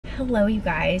Hello you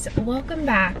guys, welcome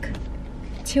back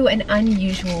to an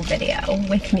unusual video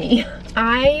with me.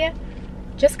 I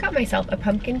just got myself a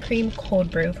pumpkin cream cold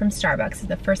brew from Starbucks. It's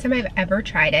the first time I've ever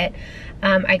tried it.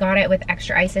 I got it with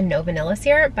extra ice and no vanilla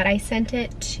syrup, but I sent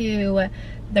it to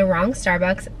the wrong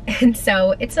Starbucks, and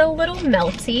so it's a little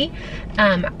melty.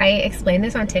 I explained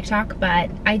this on TikTok,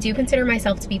 but I do consider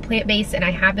myself to be plant-based, and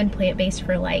I have been plant-based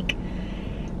for like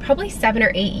probably 7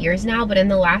 or 8 years now, but in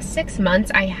the last 6 months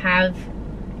I have,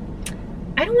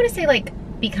 I don't want to say like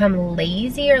become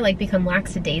lazy or like become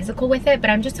lackadaisical with it,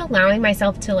 but I'm just allowing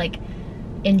myself to like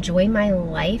enjoy my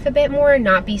life a bit more and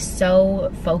not be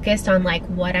so focused on like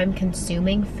what I'm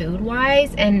consuming food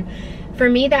wise. And for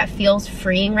me that feels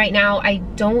freeing right now. I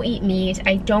don't eat meat,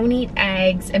 I don't eat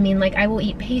eggs. I mean, like, I will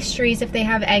eat pastries if they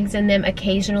have eggs in them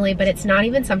occasionally, but it's not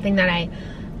even something that I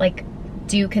like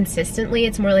do consistently.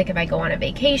 It's more like if I go on a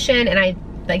vacation and I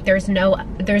like there's no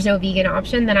vegan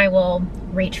option, then I will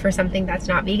reach for something that's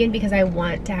not vegan because I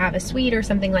want to have a sweet or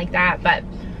something like that. But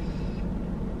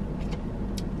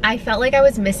I felt like I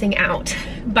was missing out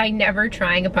by never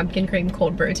trying a pumpkin cream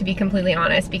cold brew, to be completely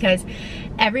honest, because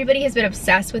everybody has been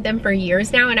obsessed with them for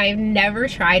years now and I've never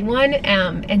tried one,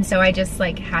 and so I just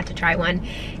like had to try one.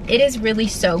 It is really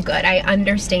so good. I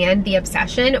understand the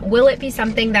obsession. Will it be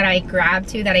something that I grab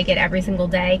to, that I get every single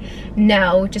day?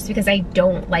 No, just because I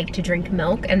don't like to drink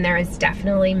milk, and there is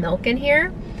definitely milk in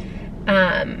here.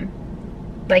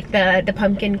 Like the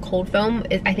pumpkin cold foam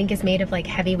I think is made of like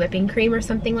heavy whipping cream or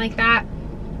something like that.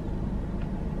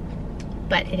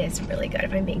 But it is really good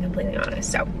if I'm being completely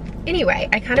honest. So anyway,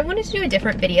 I kind of wanted to do a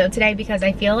different video today because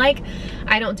I feel like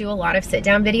I don't do a lot of sit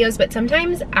down videos, but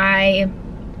sometimes I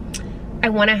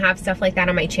want to have stuff like that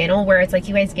on my channel where it's like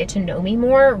you guys get to know me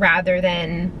more rather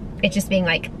than it just being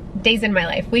like days in my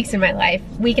life, weeks in my life,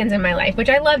 weekends in my life, which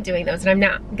I love doing those and I'm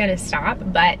not gonna stop.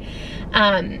 But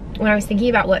when I was thinking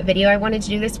about what video I wanted to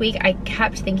do this week, I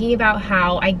kept thinking about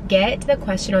how I get the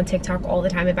question on TikTok all the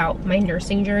time about my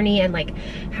nursing journey and like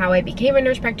how I became a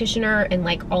nurse practitioner and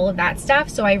like all of that stuff.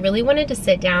 So I really wanted to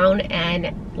sit down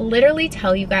and literally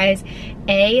tell you guys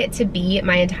A to B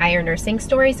my entire nursing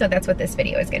story. So that's what this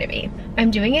video is gonna be. I'm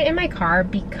doing it in my car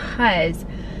because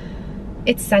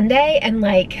it's Sunday, and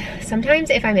like sometimes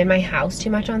if I'm in my house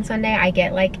too much on Sunday, I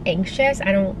get like anxious.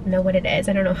 I don't know what it is.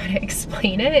 I don't know how to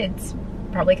explain it. It's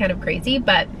probably kind of crazy,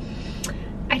 but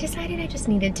I decided I just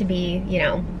needed to be, you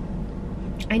know,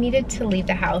 I needed to leave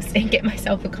the house and get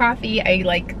myself a coffee. I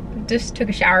like just took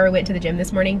a shower, went to the gym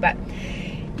this morning, but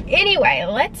anyway,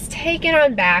 let's take it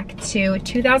on back to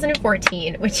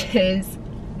 2014, which is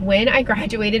when I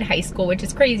graduated high school, which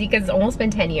is crazy because it's almost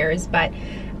been 10 years, but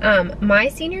my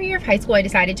senior year of high school, I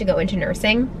decided to go into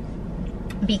nursing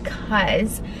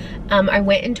because I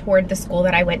went and toured the school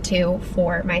that I went to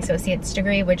for my associate's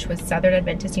degree, which was Southern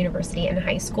Adventist University in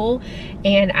high school,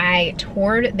 and I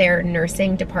toured their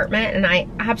nursing department, and I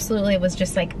absolutely was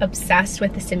just like obsessed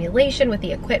with the simulation, with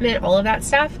the equipment, all of that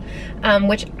stuff,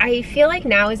 which I feel like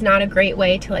now is not a great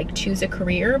way to like choose a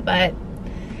career, but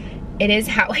it is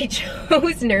how I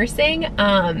chose nursing.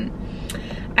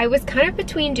 I was kind of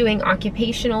between doing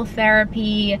occupational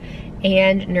therapy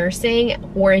and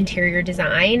nursing or interior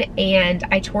design, and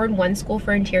I toured one school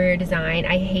for interior design.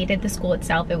 I hated the school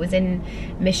itself. It was in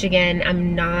Michigan.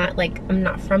 I'm not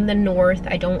from the north.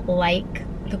 I don't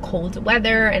like the cold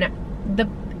weather, and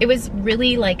it was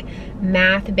really like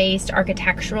math-based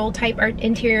architectural type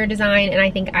interior design, and I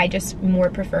think I just more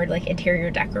preferred like interior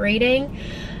decorating.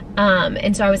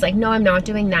 And so I was like, no, I'm not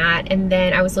doing that. And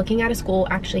then I was looking at a school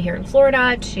actually here in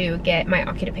Florida to get my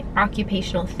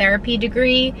occupational therapy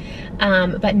degree,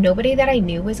 but nobody that I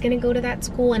knew was gonna go to that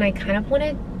school, and I kind of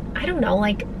wanted, I don't know,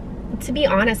 like, to be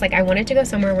honest, like I wanted to go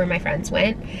somewhere where my friends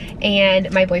went, and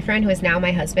my boyfriend, who is now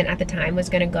my husband at the time, was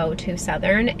gonna go to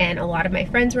Southern, and a lot of my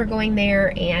friends were going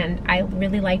there, and I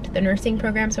really liked the nursing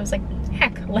program, so I was like,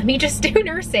 heck, let me just do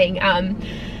nursing.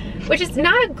 Which is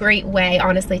not a great way,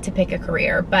 honestly, to pick a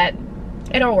career, but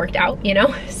it all worked out, you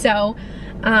know? So,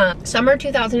 summer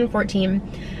 2014,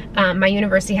 my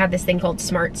university had this thing called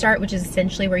Smart Start, which is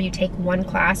essentially where you take one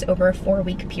class over a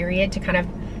 4-week period to kind of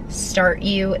start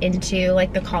you into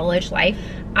like the college life.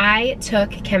 I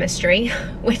took chemistry,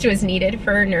 which was needed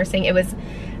for nursing. It was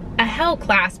a hell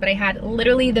class, but I had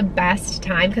literally the best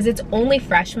time because it's only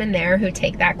freshmen there who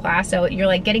take that class, so you're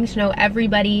like getting to know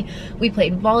everybody. We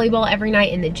played volleyball every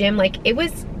night in the gym. Like, it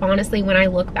was honestly, when I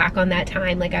look back on that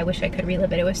time, like I wish I could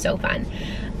relive it. It was so fun.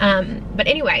 But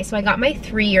anyway, so I got my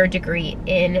 3-year degree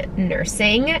in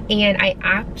nursing, and I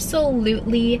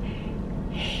absolutely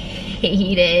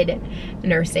hated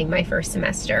nursing my first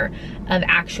semester of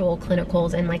actual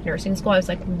clinicals in like nursing school. I was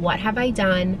like, what have I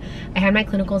done? I had my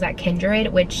clinicals at Kindred,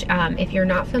 which if you're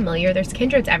not familiar, there's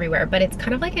Kindreds everywhere, but it's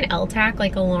kind of like an LTAC,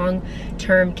 like a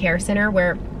long-term care center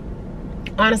where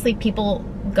honestly people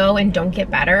go and don't get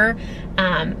better.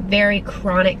 Very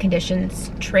chronic conditions,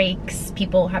 trachs,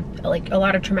 people have like a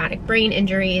lot of traumatic brain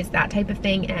injuries, that type of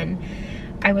thing. And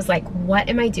I was like, what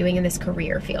am I doing in this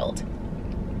career field?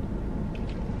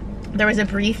 There was a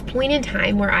brief point in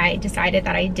time where I decided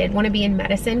that I did want to be in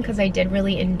medicine because I did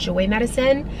really enjoy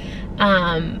medicine,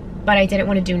 but I didn't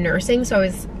want to do nursing. So I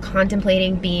was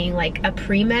contemplating being like a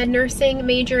pre-med nursing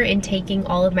major and taking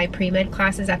all of my pre-med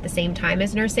classes at the same time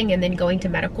as nursing and then going to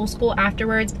medical school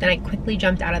afterwards. But then I quickly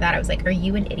jumped out of that. I was like, are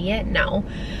you an idiot? No.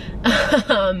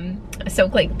 So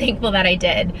like thankful that I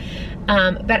did.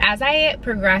 But as I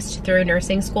progressed through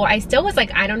nursing school, I still was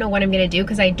like, I don't know what I'm gonna do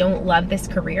because I don't love this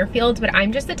career field, but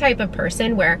I'm just the type of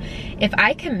person where if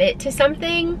I commit to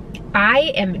something,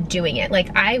 I am doing it.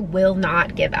 Like I will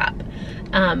not give up,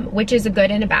 which is a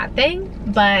good and a bad thing,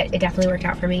 but it definitely worked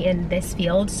out for me in this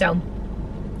field. So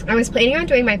I was planning on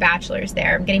doing my bachelor's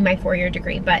there. I'm getting my 4-year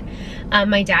degree, but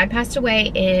my dad passed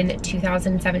away in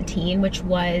 2017, which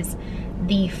was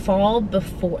the fall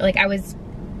before, like I was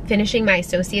finishing my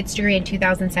associate's degree in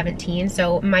 2017.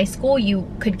 So my school, you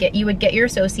would get your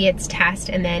associate's test,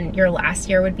 and then your last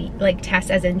year would be like test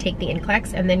as in take the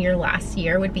NCLEX, and then your last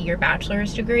year would be your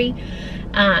bachelor's degree.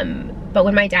 But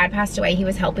when my dad passed away, he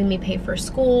was helping me pay for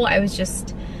school. I was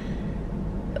just,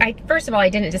 first of all, I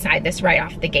didn't decide this right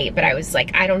off the gate, but I was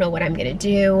like, I don't know what I'm gonna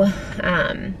do.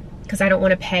 Because I don't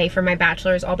want to pay for my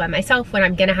bachelor's all by myself when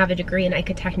I'm gonna have a degree and I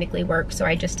could technically work. So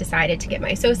I just decided to get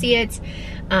my associates,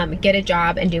 get a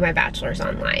job, and do my bachelor's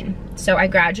online. So I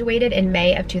graduated in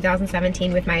May of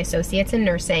 2017 with my associates in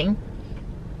nursing.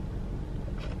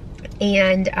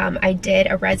 And I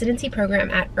did a residency program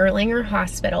at Erlanger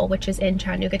Hospital, which is in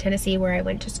Chattanooga, Tennessee, where I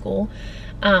went to school.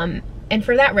 And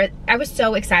for that, I was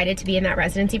so excited to be in that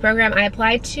residency program. I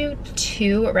applied to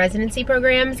 2 residency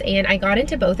programs and I got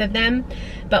into both of them,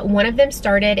 but one of them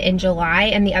started in July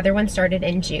and the other one started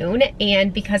in June.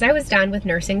 And because I was done with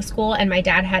nursing school and my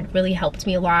dad had really helped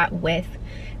me a lot with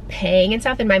paying and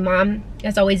stuff, and my mom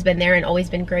has always been there and always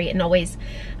been great and always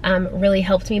really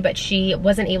helped me, but she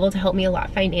wasn't able to help me a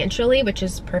lot financially, which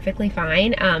is perfectly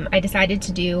fine. I decided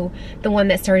to do the one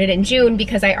that started in June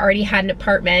because I already had an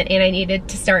apartment and I needed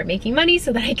to start making money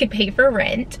so that I could pay for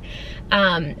rent.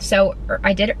 So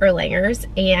I did Erlanger's,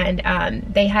 and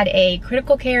they had a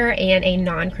critical care and a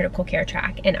non-critical care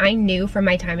track. And I knew from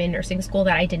my time in nursing school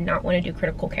that I did not want to do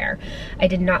critical care. I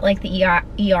did not like the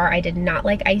ER. I did not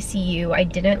like ICU. I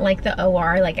didn't like the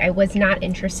OR. Like I was not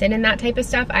interested in that type of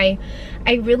stuff. I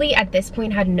really at this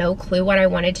point had no clue what I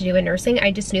wanted to do in nursing.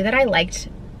 I just knew that I liked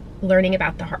learning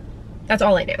about the heart. That's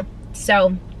all I knew.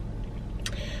 So,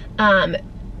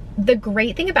 the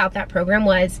great thing about that program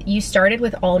was you started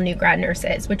with all new grad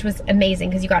nurses, which was amazing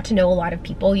because you got to know a lot of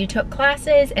people. You took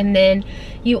classes, and then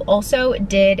you also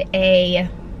did I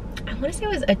want to say it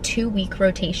was a 2-week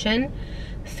rotation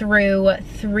through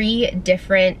 3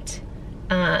 different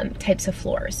types of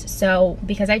floors. So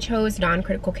because I chose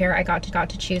non-critical care, I got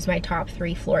to choose my top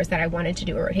 3 floors that I wanted to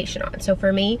do a rotation on. So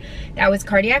for me, that was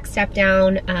cardiac step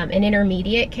down, an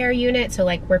intermediate care unit, so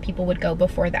like where people would go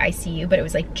before the ICU, but it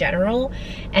was like general,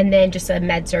 and then just a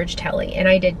med-surg tele. And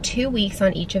I did 2 weeks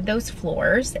on each of those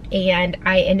floors, and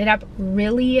I ended up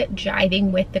really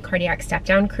jiving with the cardiac step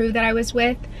down crew that I was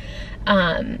with.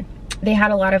 They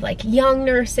had a lot of like young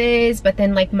nurses, but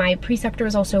then like my preceptor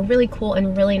was also really cool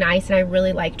and really nice, and I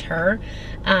really liked her.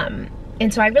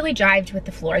 And so I really jived with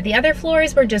the floor. The other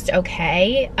floors were just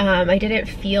okay. I didn't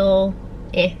feel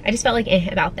I just felt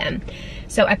like about them.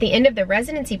 So at the end of the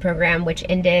residency program, which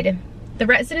ended, the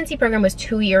residency program was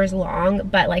 2 years long,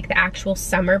 but like the actual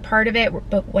summer part of it,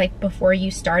 but like before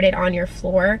you started on your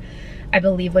floor, I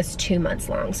believe was 2 months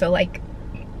long. So like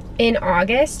in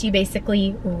August, you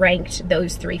basically ranked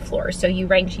those 3 floors. So you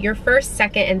ranked your first,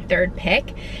 second, and third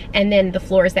pick, and then the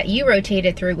floors that you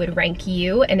rotated through would rank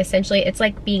you, and essentially it's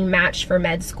like being matched for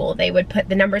med school. They would put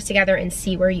the numbers together and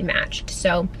see where you matched.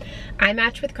 So I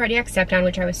matched with cardiac step down,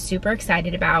 which I was super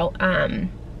excited about,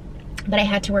 but I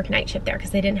had to work night shift there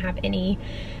because they didn't have any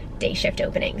day shift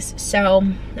openings. So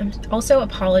I'm also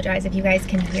apologize if you guys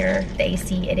can hear the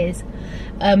AC. It is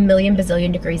a million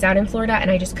bazillion degrees out in Florida,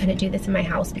 and I just couldn't do this in my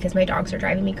house because my dogs are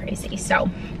driving me crazy. So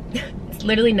it's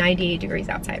literally 98 degrees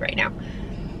outside right now.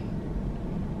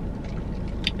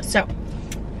 So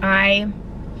I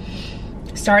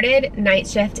started night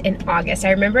shift in August.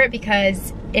 I remember it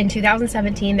because in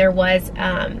 2017 there was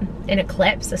an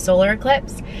eclipse, a solar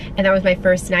eclipse, and that was my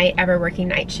first night ever working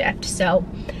night shift. So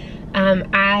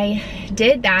I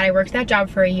did that. I worked that job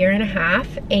for 1.5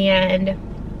 years,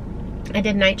 and I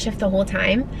did night shift the whole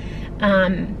time.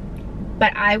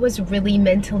 But I was really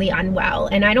mentally unwell,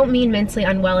 and I don't mean mentally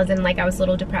unwell as in like I was a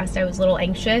little depressed, I was a little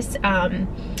anxious.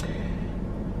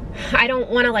 I don't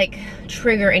want to like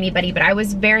trigger anybody, but I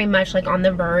was very much like on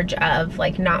the verge of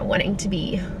like not wanting to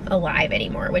be alive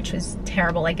anymore, which was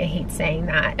terrible. Like I hate saying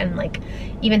that, and like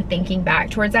even thinking back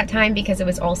towards that time, because it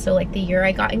was also like the year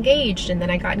I got engaged, and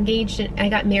then I got engaged and I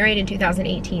got married in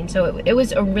 2018. So it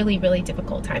was a really, really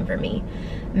difficult time for me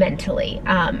mentally.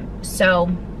 So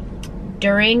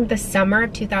during the summer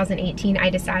of 2018, I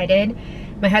decided,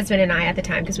 my husband and I at the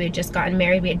time, because we had just gotten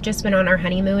married, we had just been on our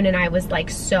honeymoon, and I was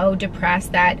like so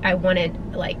depressed that I wanted,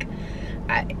 like,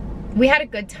 we had a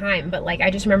good time, but like I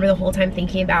just remember the whole time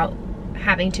thinking about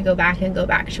having to go back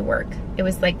to work. It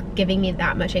was like giving me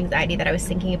that much anxiety that I was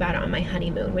thinking about it on my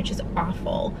honeymoon, which is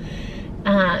awful.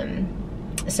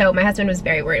 So my husband was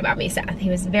very worried about me, Seth. He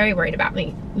was very worried about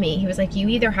me. He was like, you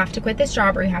either have to quit this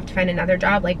job or you have to find another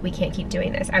job. Like, we can't keep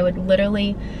doing this. I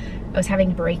was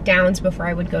having breakdowns before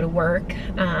I would go to work.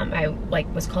 I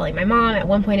like was calling my mom. At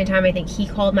one point in time, I think he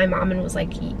called my mom and was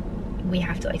like, we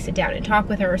have to like sit down and talk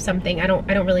with her or something. I don't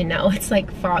really know. It's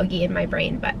like foggy in my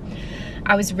brain, but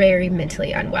I was very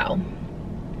mentally unwell.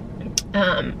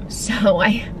 So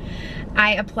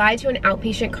I applied to an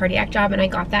outpatient cardiac job, and I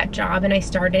got that job, and I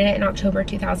started it in October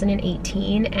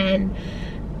 2018. And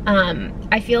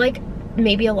I feel like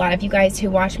maybe a lot of you guys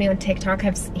who watch me on TikTok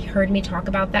have heard me talk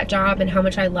about that job and how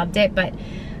much I loved it. But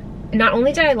not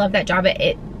only did I love that job,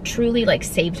 it truly like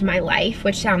saved my life,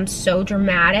 which sounds so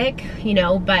dramatic, you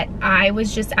know, but I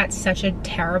was just at such a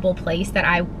terrible place that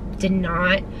I did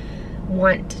not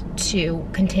want to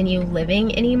continue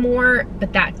living anymore.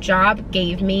 But that job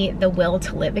gave me the will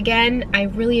to live again. I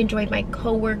really enjoyed my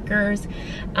coworkers.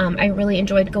 I really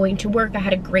enjoyed going to work. I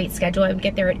had a great schedule. I would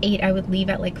get there at 8. I would leave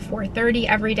at like 4:30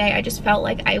 every day. I just felt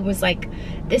like I was like,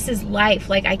 this is life.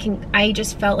 Like I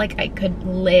just felt like I could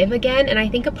live again. And I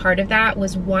think a part of that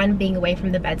was, one, being away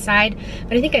from the bedside.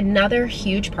 But I think another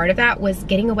huge part of that was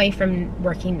getting away from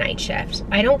working night shift.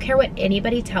 I don't care what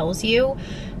anybody tells you,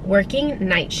 working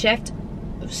night shift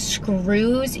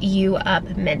screws you up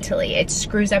mentally. It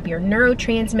screws up your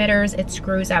neurotransmitters. It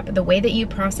screws up the way that you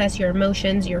process your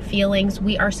emotions, your feelings.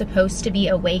 We are supposed to be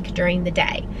awake during the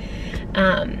day.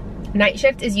 Night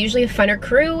shift is usually a funner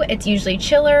crew. It's usually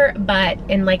chiller, but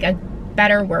in like a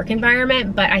better work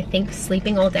environment. But I think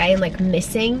sleeping all day and like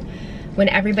missing when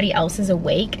everybody else is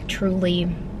awake truly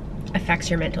affects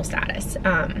your mental status.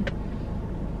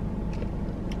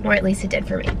 Or at least it did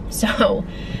for me. So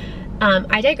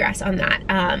I digress on that.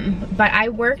 But I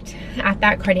worked at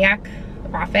that cardiac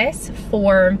office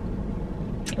for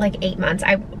like 8 months.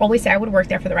 I always say I would work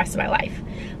there for the rest of my life.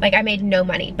 Like, I made no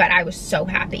money, but I was so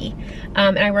happy.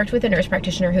 And I worked with a nurse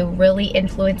practitioner who really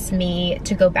influenced me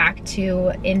to go back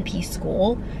to NP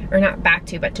school, or not back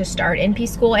to, but to start NP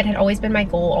school. It had always been my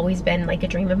goal, always been like a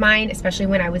dream of mine, especially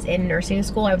when I was in nursing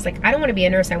school. I was like, I don't want to be a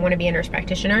nurse, I want to be a nurse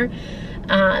practitioner.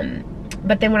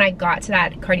 But then when I got to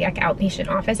that cardiac outpatient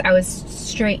office, I was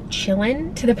straight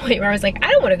chilling to the point where I was like,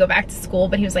 I don't want to go back to school.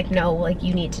 But he was like, no, like,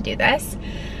 you need to do this.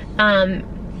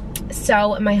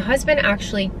 So my husband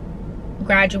actually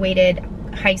graduated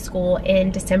high school in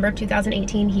December of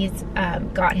 2018. He's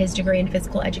got his degree in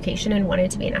physical education and wanted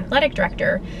to be an athletic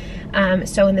director.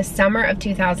 So in the summer of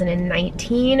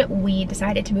 2019, we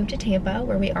decided to move to Tampa,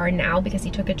 where we are now, because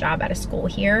he took a job at a school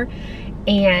here.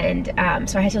 And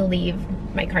so I had to leave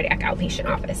my cardiac outpatient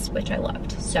office, which I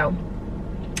loved. So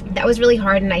that was really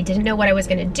hard, and I didn't know what I was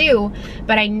going to do,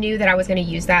 but I knew that I was going to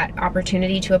use that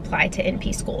opportunity to apply to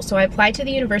NP school. So I applied to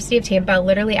the University of Tampa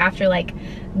literally after like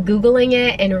Googling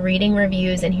it and reading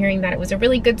reviews and hearing that it was a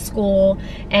really good school,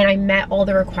 and I met all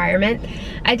the requirements.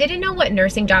 I didn't know what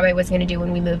nursing job I was going to do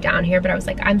when we moved down here, but I was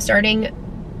like, I'm starting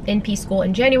NP school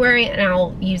in January, and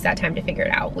I'll use that time to figure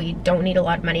it out. We don't need a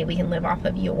lot of money. We can live off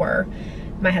of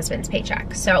my husband's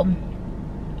paycheck. So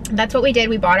that's what we did.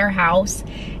 We bought our house,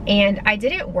 and I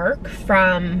didn't work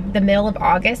from the middle of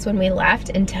August when we left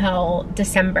until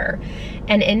December.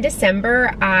 And in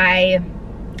December, I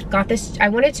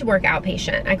wanted to work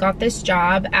outpatient. I got this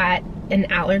job at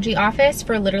an allergy office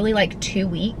for literally like 2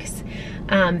 weeks.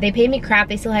 They paid me crap.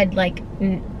 They still had like,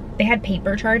 they had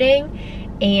paper charting,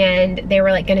 and they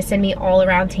were like gonna send me all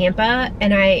around Tampa.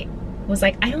 And I was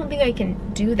like, I don't think I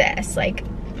can do this. Like,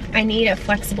 I need a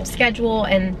flexible schedule.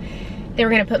 And they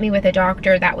were gonna put me with a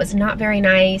doctor that was not very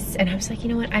nice, and I was like, you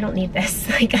know what, I don't need this.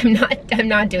 Like, I'm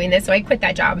not doing this. So I quit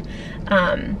that job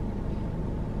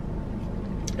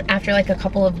after like a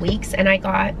couple of weeks, and I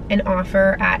got an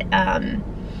offer at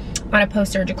on a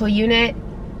post-surgical unit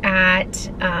at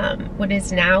what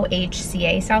is now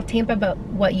HCA South Tampa, but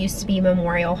what used to be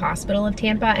Memorial Hospital of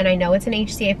Tampa. And I know it's an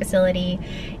HCA facility.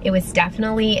 It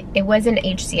was an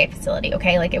HCA facility,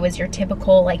 okay? Like, it was your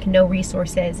typical, like, no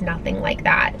resources, nothing like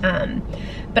that.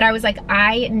 But I was like,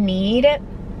 I need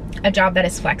a job that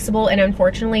is flexible, and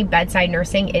unfortunately bedside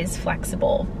nursing is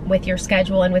flexible with your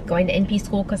schedule and with going to NP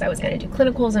school, because I was going to do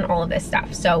clinicals and all of this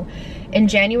stuff. So in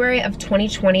January of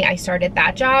 2020 I started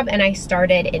that job, and I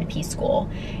started NP school,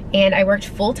 and I worked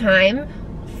full-time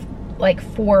like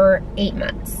for 8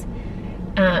 months.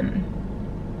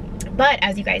 But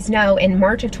as you guys know, in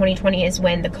March of 2020 is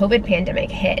when the COVID pandemic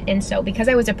hit, and so because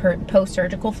I was a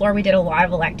post-surgical floor, we did a lot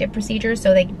of elective procedures,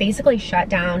 so they basically shut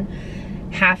down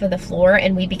half of the floor,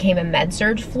 and we became a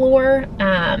med-surg floor.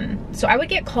 So I would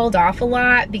get called off a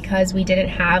lot because we didn't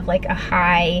have like a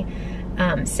high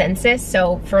census.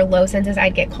 So for low census,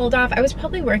 I'd get called off. I was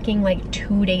probably working like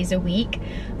 2 days a week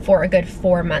for a good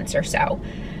 4 months or so.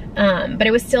 But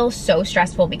it was still so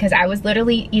stressful because I was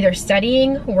literally either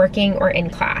studying, working, or in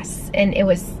class, and it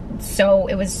was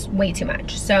way too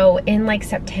much. So in like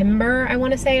September, I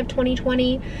want to say, of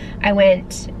 2020, I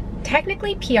went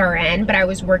technically PRN, but I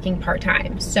was working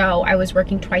part-time. So I was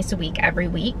working twice a week, every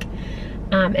week.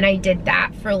 And I did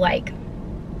that for like,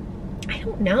 I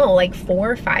don't know, like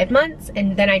 4 or 5 months.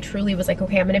 And then I truly was like,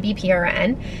 okay, I'm gonna be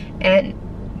PRN. And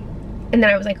then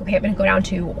I was like, okay, I'm gonna go down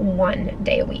to 1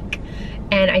 day a week.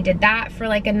 And I did that for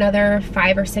like another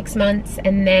 5 or 6 months.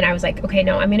 And then I was like, okay,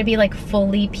 no, I'm gonna be like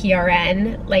fully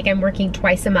PRN. Like, I'm working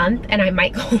twice a month, and I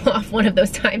might go off one of those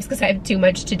times because I have too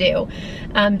much to do.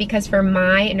 Because for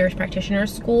my nurse practitioner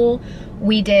school,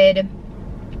 we did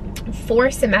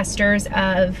 4 semesters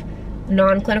of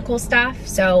non-clinical stuff,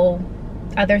 so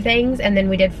other things, and then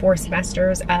we did 4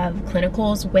 semesters of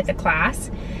clinicals with a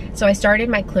class. So I started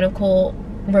my clinical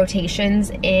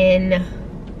rotations in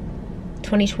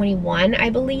 2021, I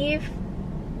believe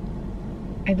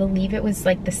it was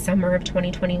like the summer of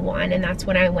 2021, and that's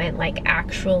when I went like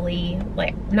actually,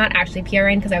 like not actually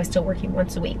PRN because I was still working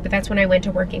once a week, but that's when I went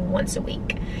to working once a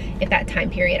week at that time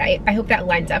period. I hope that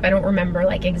lines up. I don't remember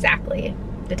like exactly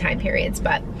the time periods,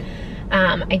 but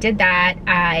I did that.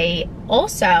 I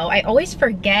always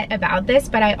forget about this,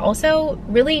 but I also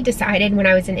really decided when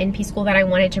I was in NP school that I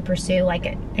wanted to pursue like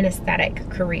an aesthetic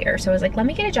career. So I was like, let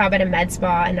me get a job at a med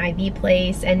spa, an IV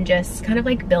place, and just kind of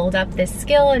like build up this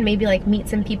skill and maybe like meet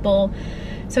some people.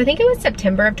 So I think it was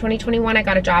September of 2021, I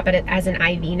got a job as an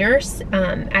IV nurse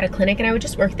at a clinic, and I would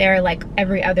just work there like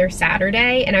every other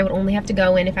Saturday, and I would only have to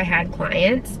go in if I had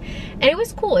clients. And it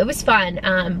was cool, it was fun,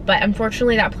 but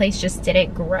unfortunately that place just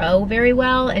didn't grow very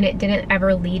well, and it didn't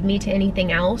ever lead me to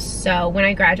anything else. So when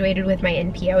I graduated with my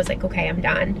NP, I was like, okay, I'm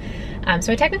done.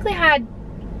 So I technically had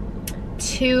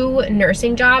 2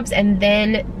 nursing jobs, and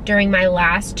then during my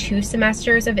last 2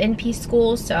 semesters of NP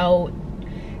school, so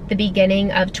the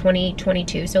beginning of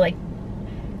 2022, so like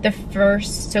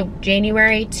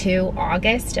January to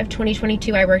August of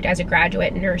 2022, I worked as a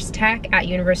graduate nurse tech at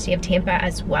University of Tampa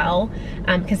as well,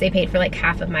 because they paid for like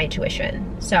half of my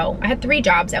tuition. So I had 3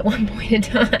 jobs at one point in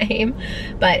time,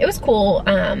 but it was cool.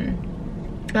 I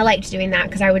liked doing that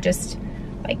because I would just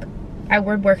like, I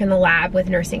would work in the lab with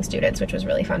nursing students, which was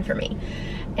really fun for me.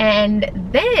 And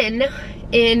then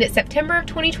in September of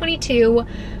 2022,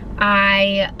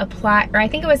 I applied, or I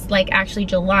think it was like actually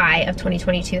July of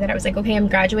 2022 that I was like, okay, I'm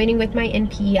graduating with my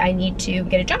NP. I need to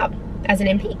get a job as an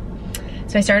NP.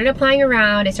 So I started applying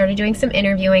around. I started doing some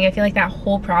interviewing. I feel like that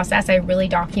whole process I really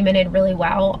documented really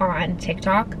well on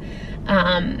TikTok.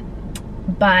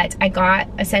 But I got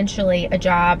essentially a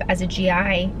job as a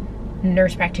GI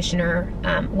nurse practitioner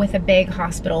with a big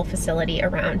hospital facility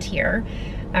around here.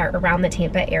 Around the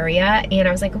Tampa area, and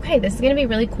I was like, okay, this is gonna be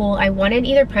really cool. I wanted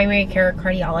either primary care or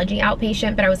cardiology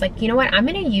outpatient, but I was like, you know what, I'm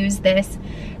gonna use this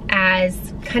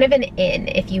as kind of an in,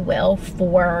 if you will,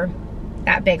 for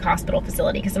that big hospital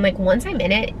facility, because I'm like, once I'm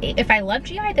in it, if I love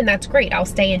GI, then that's great, I'll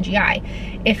stay in GI.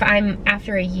 If I'm,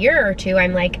 after a year or two,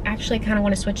 I'm like, actually I kind of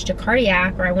want to switch to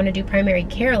cardiac, or I want to do primary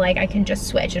care, like I can just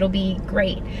switch, it'll be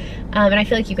great. And I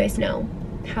feel like you guys know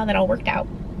how that all worked out.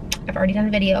 I've already done a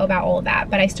video about all of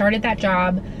that, but I started that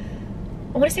job,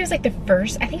 I want to say it was like the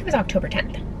first, I think it was October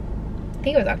 10th. I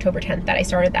think it was October 10th that I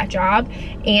started that job,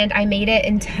 and I made it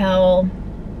until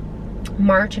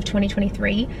March of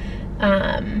 2023.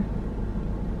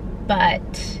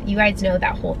 But you guys know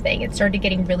that whole thing. It started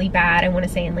getting really bad, I want to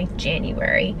say in like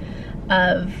January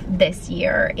of this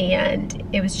year, and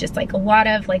it was just like a lot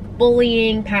of like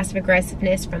bullying, passive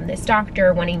aggressiveness from this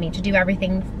doctor wanting me to do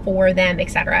everything for them,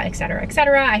 etc, etc,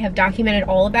 etc. I have documented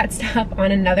all of that stuff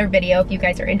on another video. If you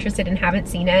guys are interested and haven't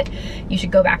seen it, you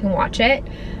should go back and watch it.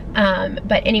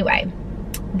 But anyway,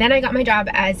 then I got my job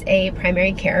as a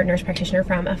primary care nurse practitioner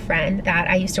from a friend that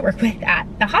I used to work with at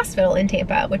the hospital in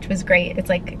Tampa, which was great. It's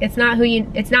like, it's not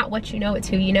what you know, it's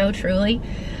who you know, truly.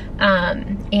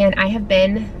 And I have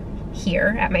been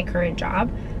here at my current job.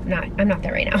 I'm not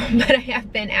there right now, but I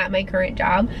have been at my current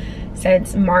job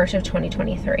since March of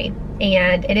 2023,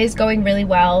 and it is going really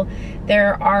well.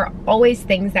 There are always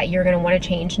things that you're going to want to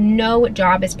change. No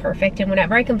job is perfect, and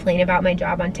whenever I complain about my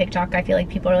job on TikTok, I feel like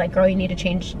people are like, girl, you need to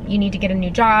change, you need to get a new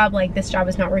job, like this job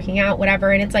is not working out,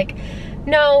 whatever. And it's like,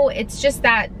 no, it's just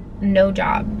that no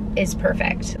job is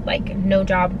perfect. Like no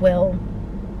job will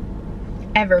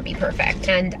ever be perfect.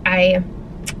 And I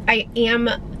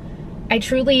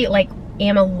truly like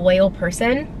am a loyal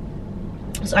person,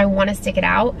 so I want to stick it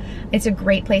out. It's a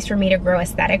great place for me to grow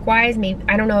aesthetic wise. Maybe,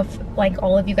 I don't know if like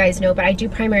all of you guys know, but I do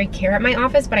primary care at my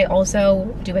office, but I also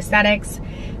do aesthetics.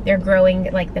 They're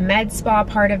growing like the med spa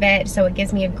part of it, so it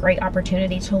gives me a great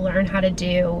opportunity to learn how to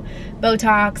do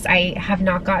Botox. I have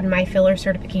not gotten my filler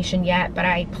certification yet, but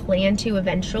I plan to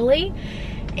eventually.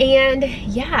 And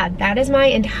yeah, that is my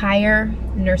entire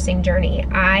nursing journey.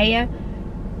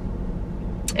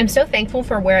 I'm so thankful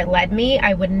for where it led me.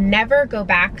 I would never go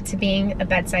back to being a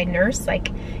bedside nurse, like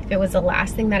if it was the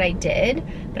last thing that I did,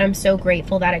 but I'm so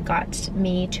grateful that it got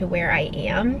me to where I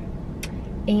am.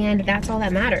 And that's all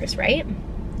that matters, right?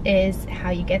 Is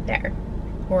how you get there,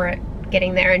 or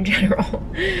getting there in general.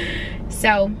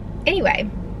 So anyway,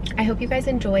 I hope you guys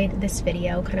enjoyed this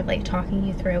video, kind of like talking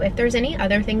you through. If there's any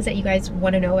other things that you guys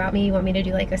want to know about me, you want me to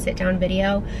do like a sit down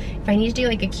video, if I need to do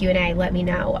like a Q&A, let me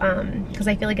know, because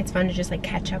I feel like it's fun to just like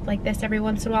catch up like this every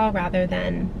once in a while, rather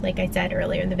than, like I said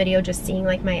earlier in the video, just seeing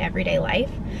like my everyday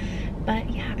life. But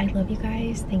yeah, I love you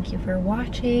guys. Thank you for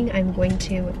watching. I'm going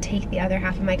to take the other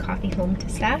half of my coffee home to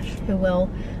Steph, who will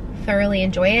thoroughly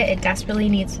enjoy it. It desperately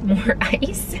needs more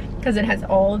ice because it has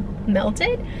all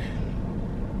melted.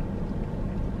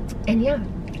 And yeah,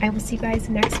 I will see you guys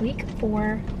next week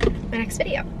for my next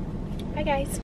video. Bye guys.